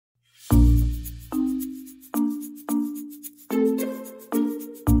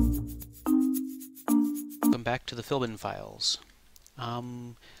welcome back to the Philbin Files.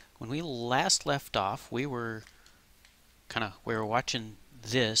 When we last left off, we were watching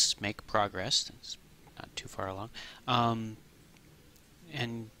this make progress. It's not too far along,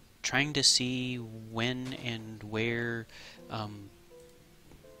 and trying to see when and where,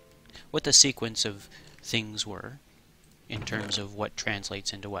 what the sequence of things were in terms of what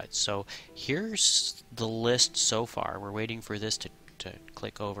translates into what. So here's the list so far. We're waiting for this to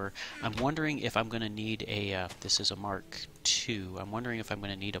click over. I'm wondering if I'm going to need a, this is a Mark II, I'm wondering if I'm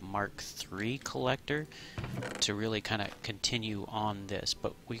going to need a Mark III collector to really kind of continue on this.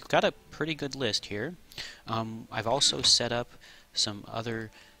 But we've got a pretty good list here. I've also set up some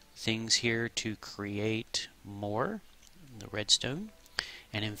other things here to create more, the redstone.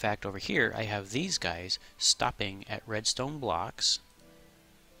 And in fact over here I have these guys stopping at redstone blocks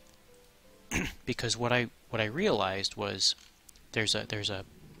because what I realized was there's a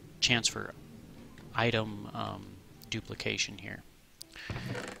chance for item duplication here.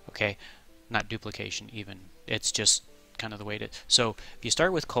 Okay, not duplication even. It's just kind of the way to. So if you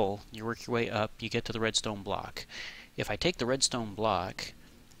start with coal, you work your way up, you get to the redstone block. If I take the redstone block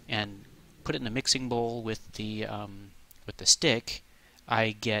and put it in the mixing bowl with the stick,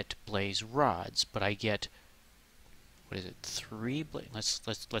 I get blaze rods, but I get, what is it? 3 blaze.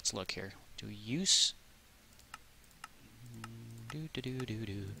 Let's look here. Do use.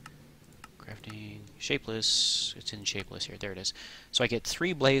 Crafting shapeless. It's in shapeless here. There it is. So I get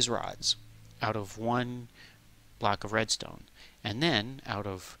 3 blaze rods out of 1 block of redstone, and then out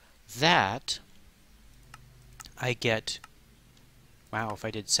of that I get. Wow, if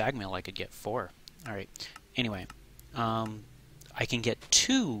I did sag mill, I could get 4. All right. Anyway, I can get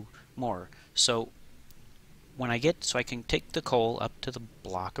 2 more. So when I can take the coal up to the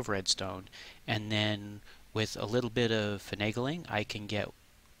block of redstone, and then with a little bit of finagling, I can get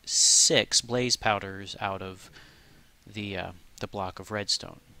 6 blaze powders out of the block of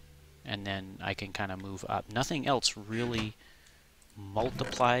redstone, and then I can kind of move up. Nothing else really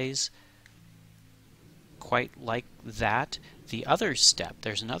multiplies quite like that. The other step,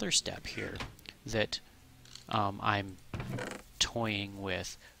 there's another step here that I'm toying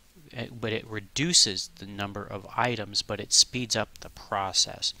with, but it reduces the number of items, but it speeds up the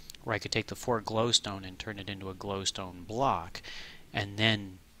process, where I could take the 4 glowstone and turn it into a glowstone block and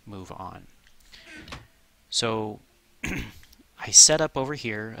then move on. So I set up over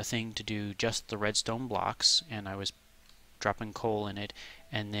here a thing to do just the redstone blocks, and I was dropping coal in it,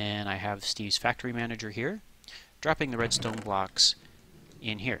 and then I have Steve's factory manager here dropping the redstone blocks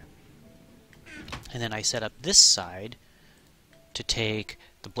in here. And then I set up this side to take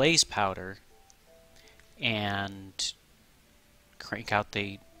the blaze powder and crank out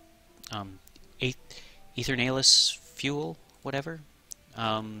the ethernalis fuel, whatever.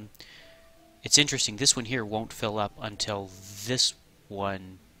 It's interesting, this one here won't fill up until this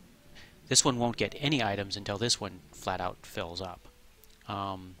one won't get any items until this one flat out fills up.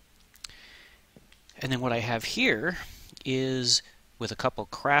 And then what I have here is, with a couple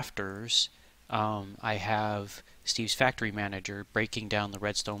crafters, I have Steve's factory manager breaking down the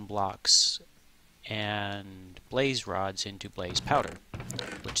redstone blocks and blaze rods into blaze powder,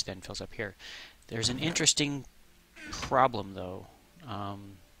 which then fills up here. There's an interesting problem though. Let's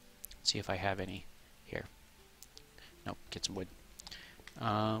see if I have any here. Nope, get some wood.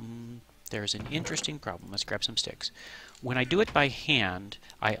 There's an interesting problem. Let's grab some sticks. When I do it by hand,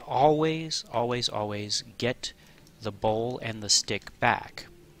 I always get the bowl and the stick back.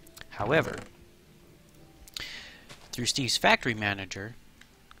 However, through Steve's factory manager,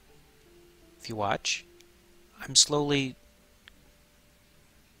 if you watch, I'm slowly,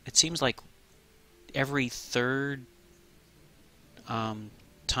 it seems like every third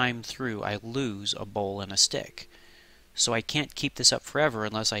time through I lose a bowl and a stick. So I can't keep this up forever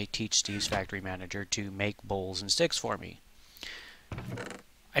unless I teach Steve's factory manager to make bowls and sticks for me.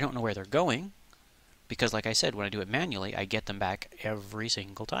 I don't know where they're going, because like I said, when I do it manually, I get them back every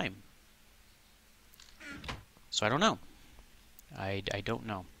single time. So I don't know. I don't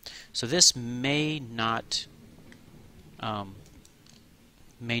know. So this may not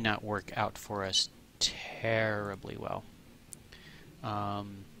work out for us terribly well. I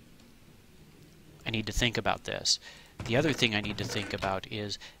need to think about this. The other thing I need to think about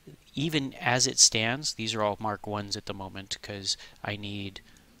is, even as it stands, these are all Mark 1s at the moment, because I need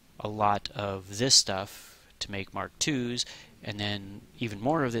a lot of this stuff to make Mark 2s, and then even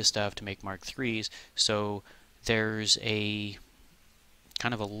more of this stuff to make Mark 3s. So there's a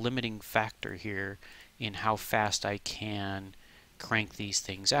kind of a limiting factor here in how fast I can crank these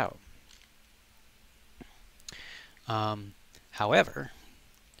things out. However,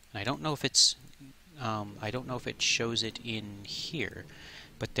 and I don't know if it's I don't know if it shows it in here,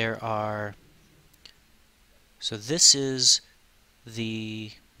 but there are, so this is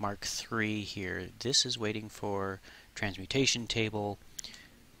the Mark III here. This is waiting for transmutation table.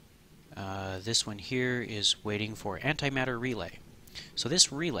 This one here is waiting for antimatter relay. So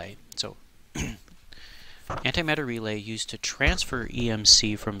this relay, antimatter relay used to transfer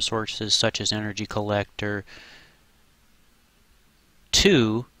EMC from sources such as energy collector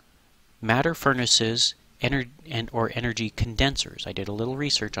to matter furnaces or energy condensers. I did a little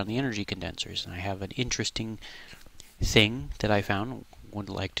research on the energy condensers, and I have an interesting thing that I found would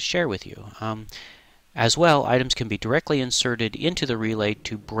like to share with you. As well, items can be directly inserted into the relay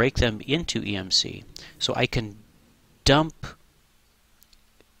to break them into EMC. So I can dump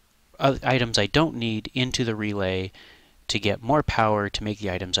items I don't need into the relay to get more power to make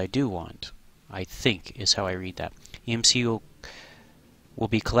the items I do want, I think is how I read that. EMC will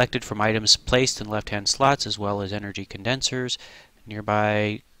be collected from items placed in left-hand slots as well as energy condensers,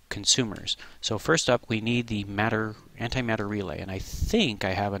 nearby consumers. So first up we need the antimatter relay, and I think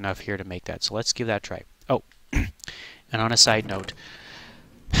I have enough here to make that, so let's give that a try. Oh, and on a side note,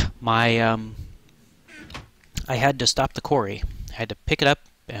 my I had to stop the quarry. I had to pick it up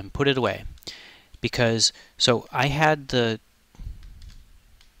and put it away because, so I had the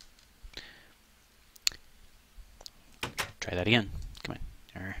try that again. Come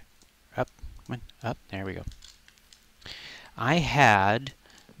on, up, come on, up. There we go. I had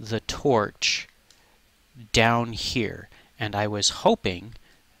the torch down here, and I was hoping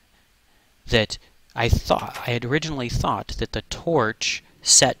that I had originally thought that the torch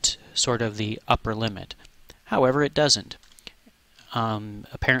set sort of the upper limit. However, it doesn't.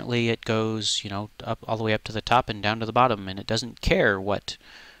 Apparently, it goes, up all the way up to the top and down to the bottom, and it doesn't care what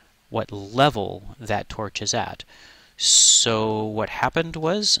level that torch is at. So what happened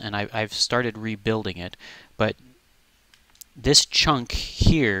was, and I've started rebuilding it, but this chunk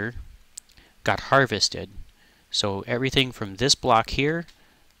here got harvested. So everything from this block here,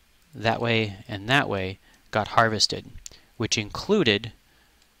 that way, and that way got harvested, which included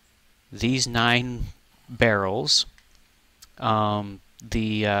these 9 barrels. I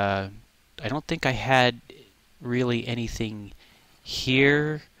don't think I had really anything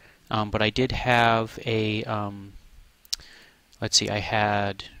here, but I did have a, let's see, I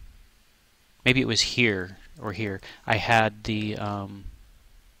had, maybe it was here or here. I had the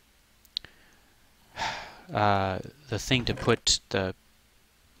thing to put the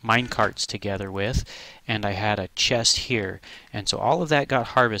mine carts together with, and I had a chest here, and so all of that got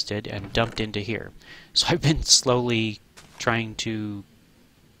harvested and dumped into here. So I've been slowly trying to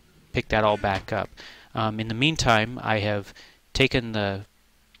pick that all back up. In the meantime, I have taken the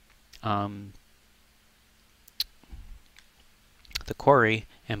quarry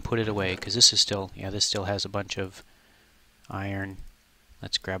and put it away, because this is still, this still has a bunch of iron.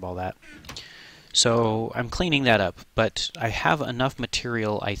 Let's grab all that. So I'm cleaning that up, but I have enough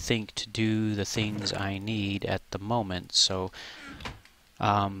material, I think, to do the things I need at the moment. So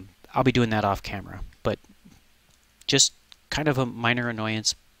I'll be doing that off camera. But just kind of a minor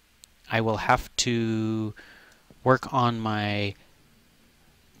annoyance. I will have to work on my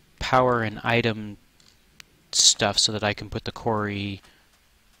power and item stuff so that I can put the quarry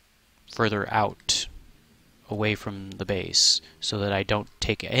further out away from the base, so that I don't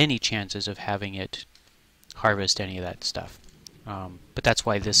take any chances of having it harvest any of that stuff. But that's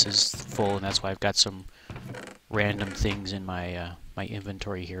why this is full, and that's why I've got some random things in my my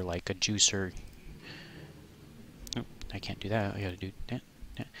inventory here, like a juicer. Oh, I can't do that. I gotta do that.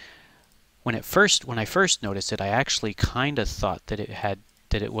 When I first noticed it, I actually kind of thought that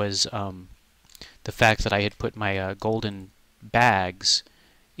it was the fact that I had put my golden bags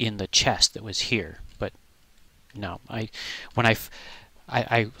in the chest that was here, but no. I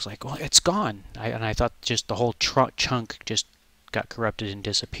was like, well, it's gone, and I thought just the whole chunk just got corrupted and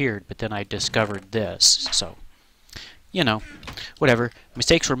disappeared. But then I discovered this, so whatever.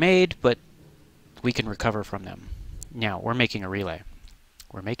 Mistakes were made, but we can recover from them. Now we're making a relay.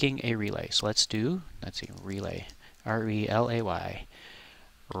 We're making a relay. So let's see, relay, R-E-L-A-Y,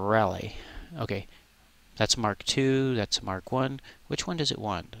 rally. Okay, that's a Mark II. That's a Mark I. Which one does it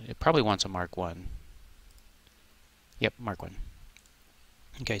want? It probably wants a Mark I. Yep, Mark I.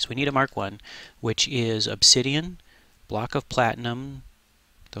 Okay, so we need a Mark I, which is obsidian, block of platinum.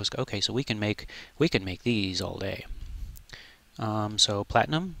 Okay, so we can make these all day. So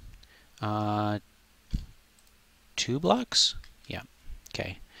platinum, 2 blocks. Yeah.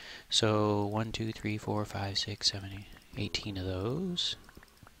 Okay. So 1, 2, 3, 4, 5, 6, 7, 8, 18 of those.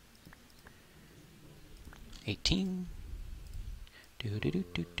 18. Do do do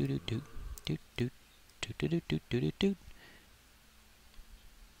do do do do do do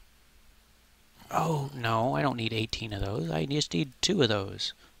Oh, no, I don't need 18 of those. I just need 2 of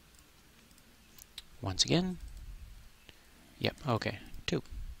those. Once again. Yep, okay, 2.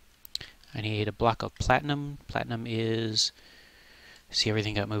 I need a block of platinum. Platinum is... See,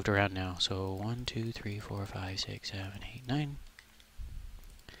 everything got moved around now. So 1, 2, 3, 4, 5, 6, 7, 8, 9.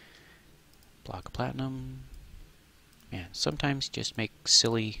 Block of platinum. Man, sometimes just make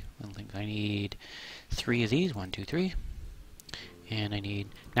silly little things. I need 3 of these. 1, 2, 3. And I need...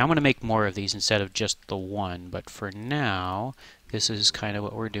 Now I'm going to make more of these instead of just the 1. But for now, this is kind of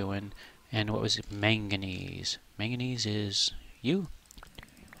what we're doing. And what was it? Manganese. Manganese is you.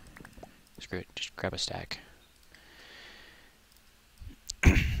 Screw it. Just grab a stack.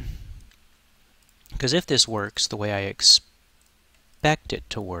 Because if this works the way I expect it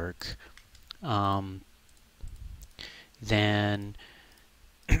to work, then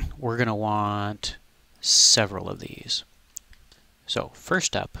we're going to want several of these. So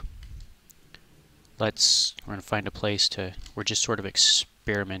first up, we're going to find a place to, we're just sort of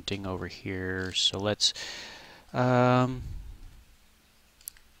experimenting over here. So let's,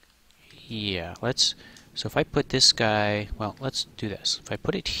 yeah, so if I put this guy, well, let's do this. If I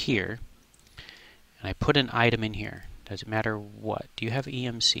put it here, and I put an item in here, does it matter what? Do you have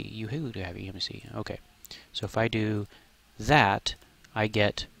EMC? You do have EMC. Okay. So if I do that, I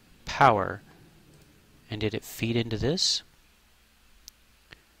get power. And did it feed into this?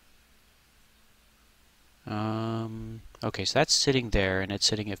 Okay, so that's sitting there, and it's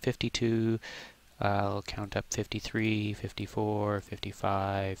sitting at 52. I'll count up 53, 54,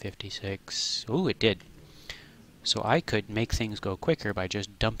 55, 56. Ooh, it did. So I could make things go quicker by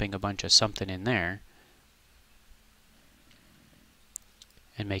just dumping a bunch of something in there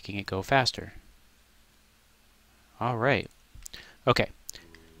and making it go faster. All right. Okay.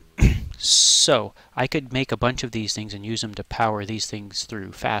 So I could make a bunch of these things and use them to power these things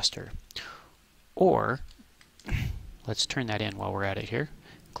through faster. Or, let's turn that in while we're at it here.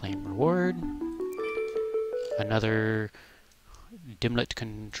 Claim reward. Another dimlet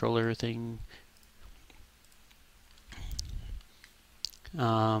controller thing.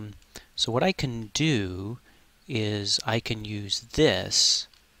 So what I can do is I can use this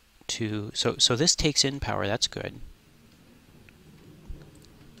to... So this takes in power. That's good.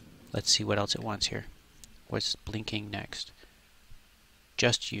 Let's see what else it wants here. What's blinking next?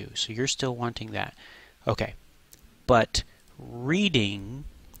 Just you. So you're still wanting that. Okay. But reading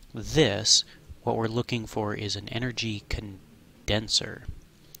this, what we're looking for is an energy condenser,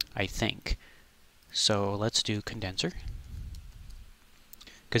 I think. So let's do condenser.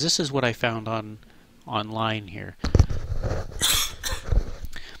 Because this is what I found online here.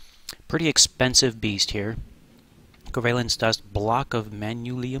 Pretty expensive beast here. Covalence dust, block of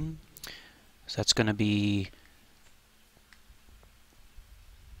manulium. So that's going to be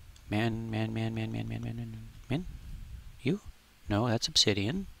man. You? No, that's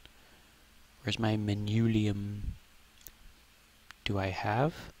obsidian. Where's my manulium? Do I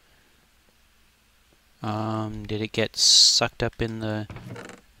have? Did it get sucked up in the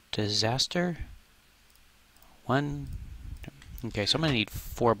disaster? 1. Okay, so I'm going to need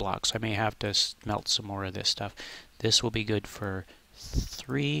 4 blocks. I may have to smelt some more of this stuff. This will be good for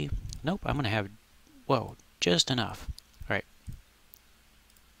 3. Nope, I'm going to have, whoa, just enough. All right.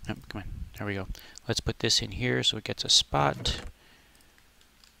 Oh, come on, there we go. Let's put this in here so it gets a spot.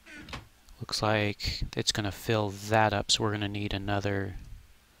 Looks like it's going to fill that up, so we're going to need another.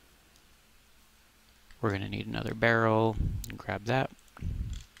 We're going to need another barrel. Grab that.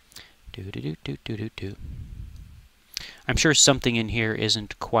 I'm sure something in here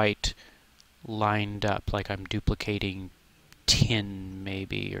isn't quite lined up, like I'm duplicating tin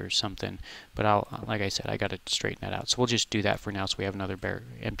maybe or something. But like I said, I got to straighten that out. So we'll just do that for now so we have another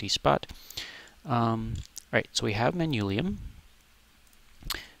empty spot. Alright, so we have manulium.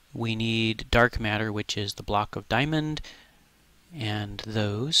 We need dark matter, which is the block of diamond, and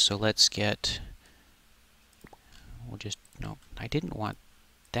those. So let's get... We'll just... No, I didn't want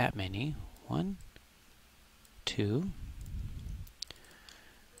that many. 1, 2.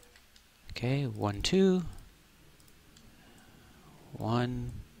 Okay, 1, 2.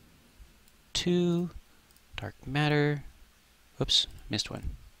 1, 2. Dark matter. Whoops, missed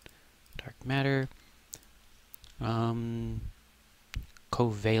one. Dark matter.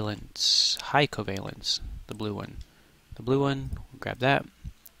 Covalence. High covalence. The blue one. The blue one. We'll grab that.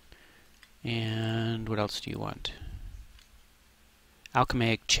 And what else do you want?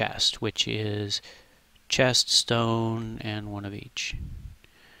 Alchemaic chest, which is chest, stone, and 1 of each.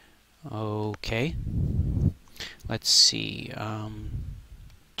 Okay. Let's see.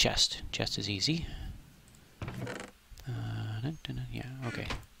 Chest. Chest is easy. Yeah, okay.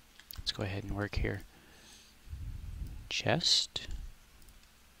 Let's go ahead and work here. Chest.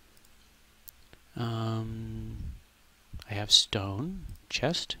 I have stone.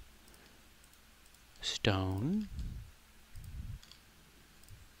 Chest. Stone.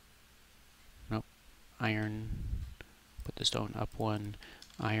 Nope. Iron. Put the stone up one.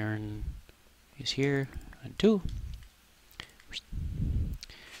 Iron is here. And two.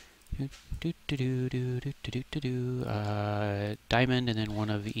 Diamond, and then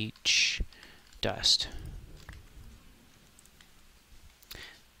one of each dust.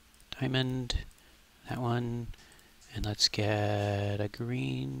 Diamond, that one, and let's get a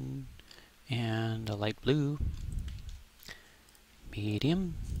green and a light blue.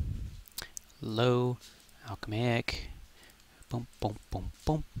 Medium, low, alchemic. Boom, boom, boom,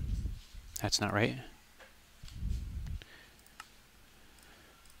 boom. That's not right.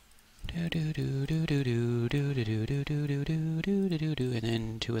 And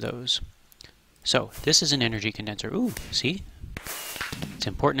then two of those. So this is an energy condenser. Ooh, see? It's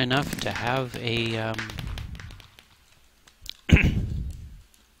important enough to have a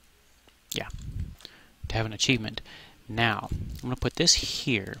yeah, to have an achievement. Now I'm going to put this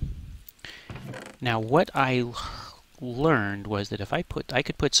here. Now what I learned was that if I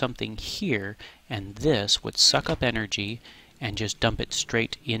could put something here, and this would suck up energy and just dump it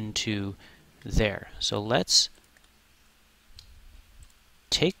straight into there. So let's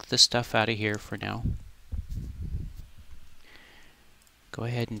take the stuff out of here for now. Go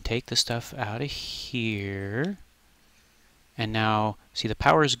ahead and take the stuff out of here. And now, see, the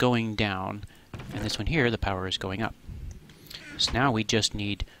power is going down, and this one here, the power is going up. So now we just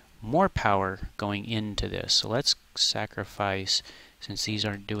need more power going into this. So let's sacrifice, since these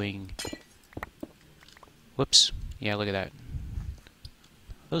aren't doing... Whoops. Yeah, look at that.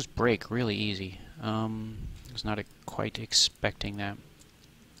 Those break really easy. I was not quite expecting that.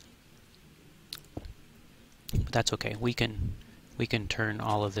 But that's okay. We can turn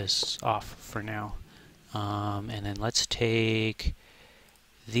all of this off for now. And then let's take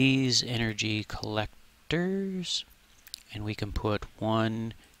these energy collectors, and we can put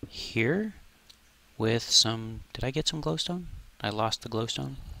one here with some... Did I get some glowstone? I lost the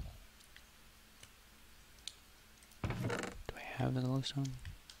glowstone. Do I have the glowstone?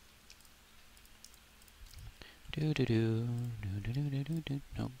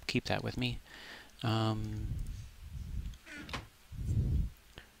 Nope, keep that with me. Alright,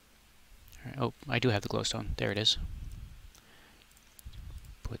 oh, I do have the glowstone. There it is.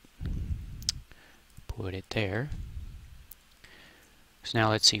 Put it there. So now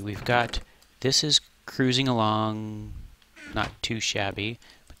let's see. We've got, this is cruising along, not too shabby.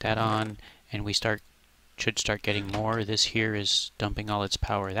 Put that on, and we should start getting more. This here is dumping all its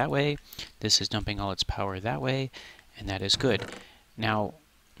power that way. This is dumping all its power that way, and that is good. Now,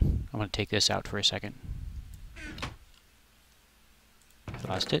 I'm going to take this out for a second.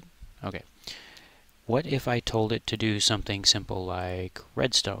 Lost it? Okay. What if I told it to do something simple like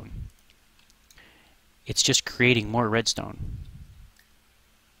redstone? It's just creating more redstone.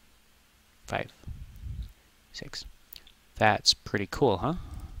 5, 6. That's pretty cool, huh?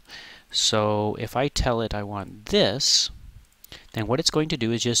 So if I tell it I want this, then what it's going to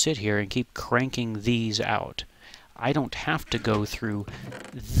do is just sit here and keep cranking these out. I don't have to go through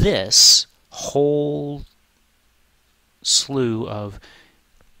this whole slew of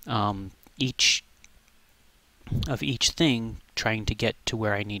each thing trying to get to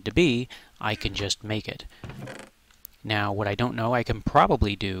where I need to be. I can just make it. Now, what I don't know I can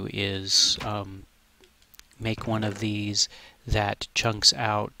probably do is make one of these that chunks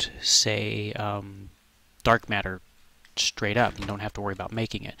out, say, dark matter straight up. You don't have to worry about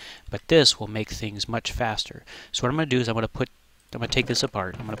making it. But this will make things much faster. So what I'm going to do is I'm going to take this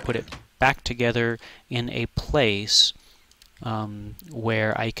apart. I'm going to put it back together in a place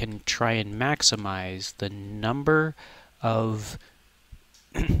where I can try and maximize the number of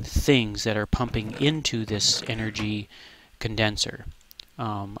things that are pumping into this energy condenser.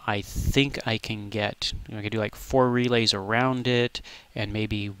 I think I can get, I can do like 4 relays around it and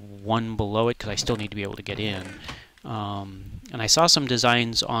maybe 1 below it, because I still need to be able to get in. And I saw some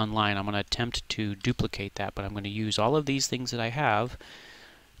designs online. I'm going to attempt to duplicate that, but I'm going to use all of these things that I have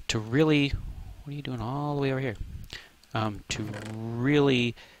to really, what are you doing all the way over here? To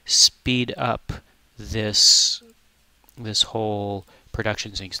really speed up this whole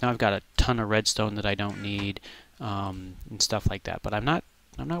production thing. So now I've got a ton of redstone that I don't need, and stuff like that. But I'm not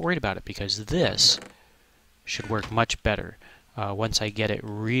worried about it, because this should work much better once I get it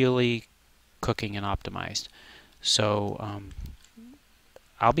really cooking and optimized. So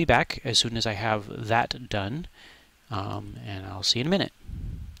I'll be back as soon as I have that done, and I'll see you in a minute.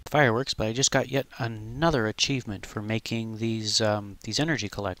 Fireworks, but I just got yet another achievement for making these energy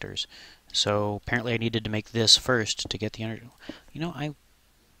collectors. So apparently I needed to make this first to get the energy. You know, I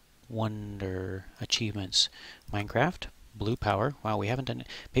wonder, achievements. Minecraft, blue power. Wow, we haven't done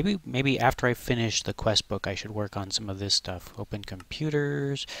it. Maybe after I finish the quest book I should work on some of this stuff. Open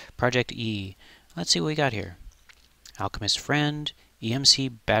computers, ProjectE. Let's see what we got here. Alchemist friend,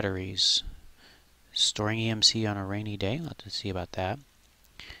 EMC batteries. Storing EMC on a rainy day. Let's see about that.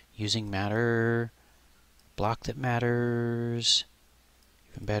 Using matter, block that matters,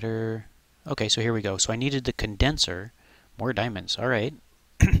 even better. Okay, so here we go. So I needed the condenser, more diamonds. All right,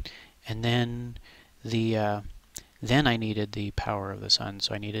 and then then I needed the power of the sun.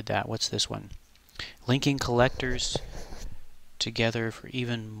 So I needed that. What's this one? Linking collectors together for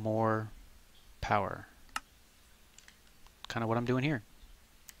even more power. Kind of what I'm doing here.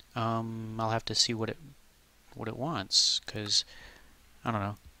 I'll have to see what it wants, because I don't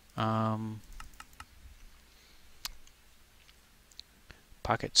know.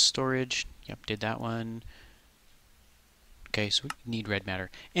 Pocket storage. Yep, did that one. Okay, so we need red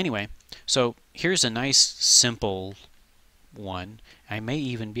matter. Anyway, so here's a nice simple one. I may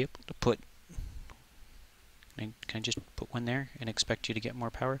even be able to put. Can I just put one there and expect you to get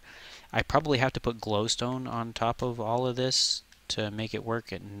more power? I probably have to put glowstone on top of all of this to make it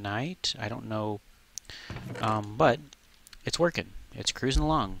work at night. I don't know, but it's working. It's cruising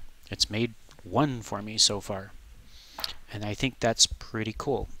along. It's made one for me so far, and I think that's pretty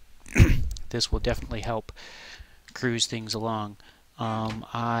cool. This will definitely help cruise things along.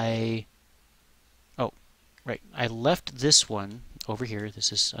 I left this one over here.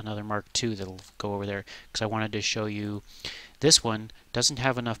 This is another Mark II that'll go over there because I wanted to show you this one doesn't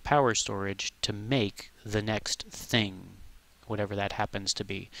have enough power storage to make the next thing, whatever that happens to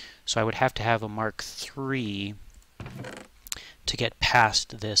be. So I would have to have a Mark III to get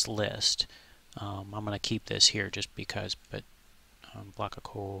past this list. I'm going to keep this here just because, but block of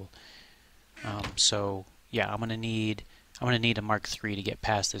coal. So yeah, I'm going to need a Mark III to get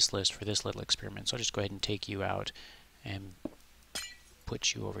past this list for this little experiment. So I'll just go ahead and take you out and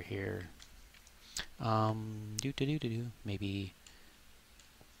put you over here. Maybe,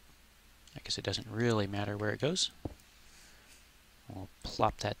 I guess it doesn't really matter where it goes. We'll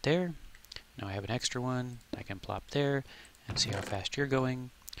plop that there. Now I have an extra one. I can plop there and see how fast you're going.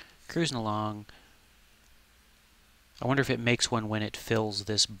 Cruising along. I wonder if it makes one when it fills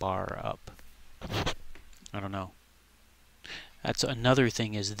this bar up. I don't know. That's another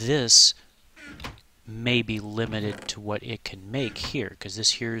thing, is this may be limited to what it can make here, because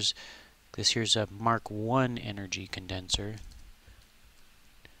this here's a Mark I energy condenser.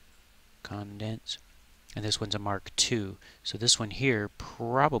 Condense. And this one's a Mark II. So this one here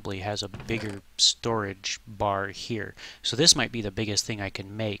probably has a bigger storage bar here. So this might be the biggest thing I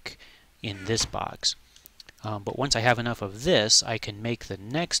can make in this box. But once I have enough of this, I can make the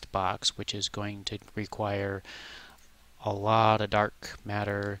next box, which is going to require a lot of dark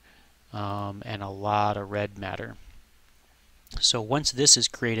matter and a lot of red matter. So once this has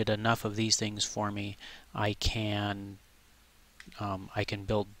created enough of these things for me, I can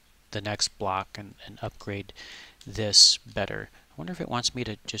build the next block and upgrade this better. I wonder if it wants me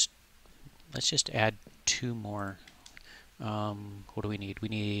to let's just add 2 more. What do we need? We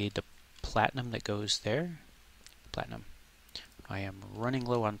need the platinum that goes there. Platinum. I am running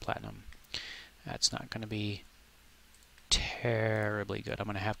low on platinum. That's not going to be terribly good. I'm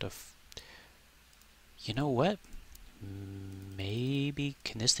going to have to... You know what? Maybe...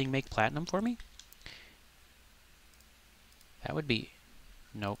 Can this thing make platinum for me? That would be...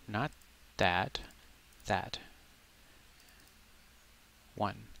 Nope, not that. That.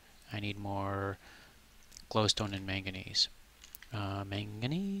 1. I need more glowstone and manganese.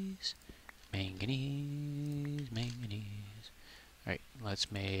 Manganese. Alright, let's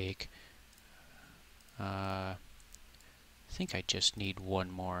make... I think I just need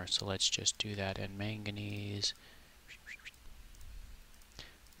 1 more, so let's just do that. And manganese.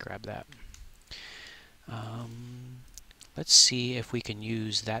 Grab that. Let's see if we can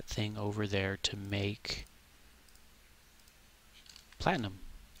use that thing over there to make platinum.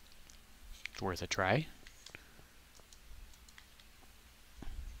 It's worth a try.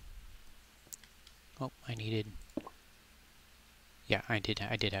 Oh, I needed... Yeah, I did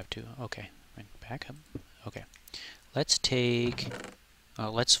have 2. Okay, back up. Okay, let's take...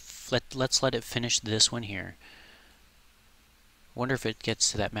 let's let it finish this one here. Wonder if it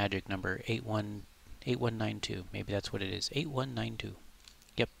gets to that magic number 8192. Maybe that's what it is. 8192.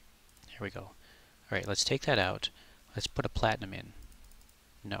 Yep. There we go. All right, let's take that out. Let's put a platinum in.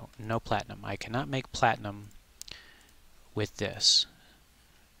 No, no platinum. I cannot make platinum with this.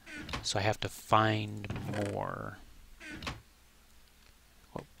 So I have to find more.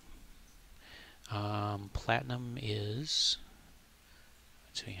 Platinum is,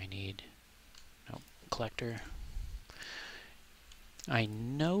 let's see, I need, no, collector. I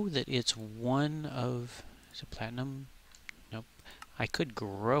know that it's one of, is it platinum? Nope. I could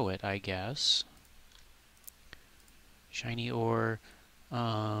grow it, I guess. Shiny ore.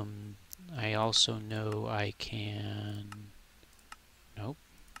 I also know I can, nope.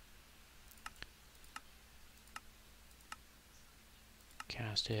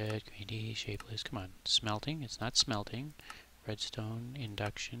 Casted, greedy, shapeless, come on. Smelting, it's not smelting. Redstone,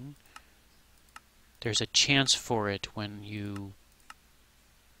 induction. There's a chance for it when you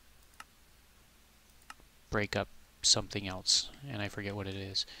break up something else, and I forget what it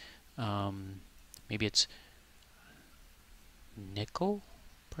is. Maybe it's nickel,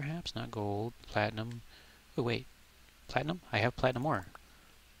 perhaps? Not gold, platinum. Oh, wait. Platinum? I have platinum ore.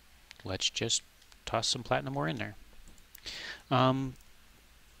 Let's just toss some platinum ore in there.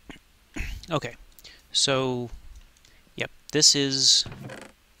 Okay, so, yep, this is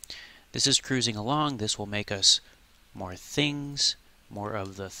cruising along. This will make us more things. More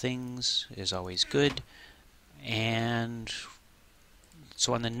of the things is always good. And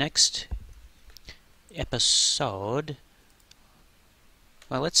so on the next episode,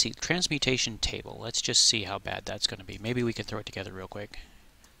 well, let's see, transmutation table. Let's just see how bad that's going to be. Maybe we can throw it together real quick.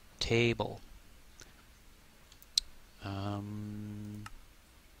 Table.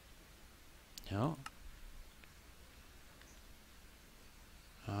 No.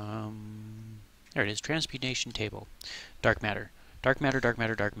 There it is, transmutation table. Dark matter. Dark matter, dark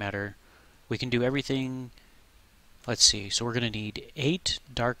matter, dark matter. We can do everything. Let's see, so we're going to need 8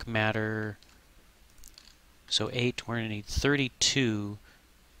 dark matter. So 8, we're going to need 32.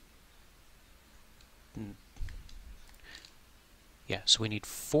 Yeah, so we need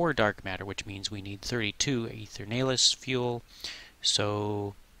 4 dark matter, which means we need 32 ethernalis fuel.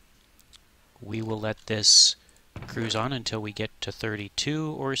 So we will let this cruise on until we get to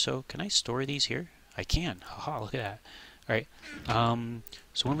 32 or so. Can I store these here? I can. Haha, look at that. Alright,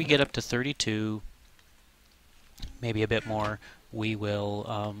 so when we get up to 32, maybe a bit more, we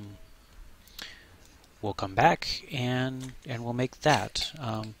will we'll come back and we'll make that.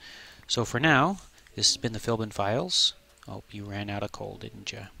 So for now, this has been the Philbin Files. Oh, you ran out of coal,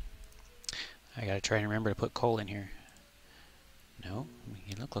 didn't you? I gotta try and remember to put coal in here. No, let me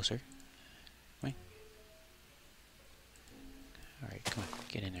get a little closer. Wait. Alright, come on,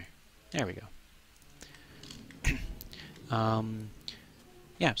 get in there. There we go.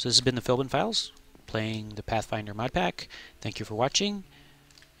 Yeah, so this has been the Philbin Files, playing the Pathfinder mod pack. Thank you for watching,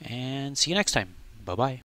 and see you next time. Bye-bye.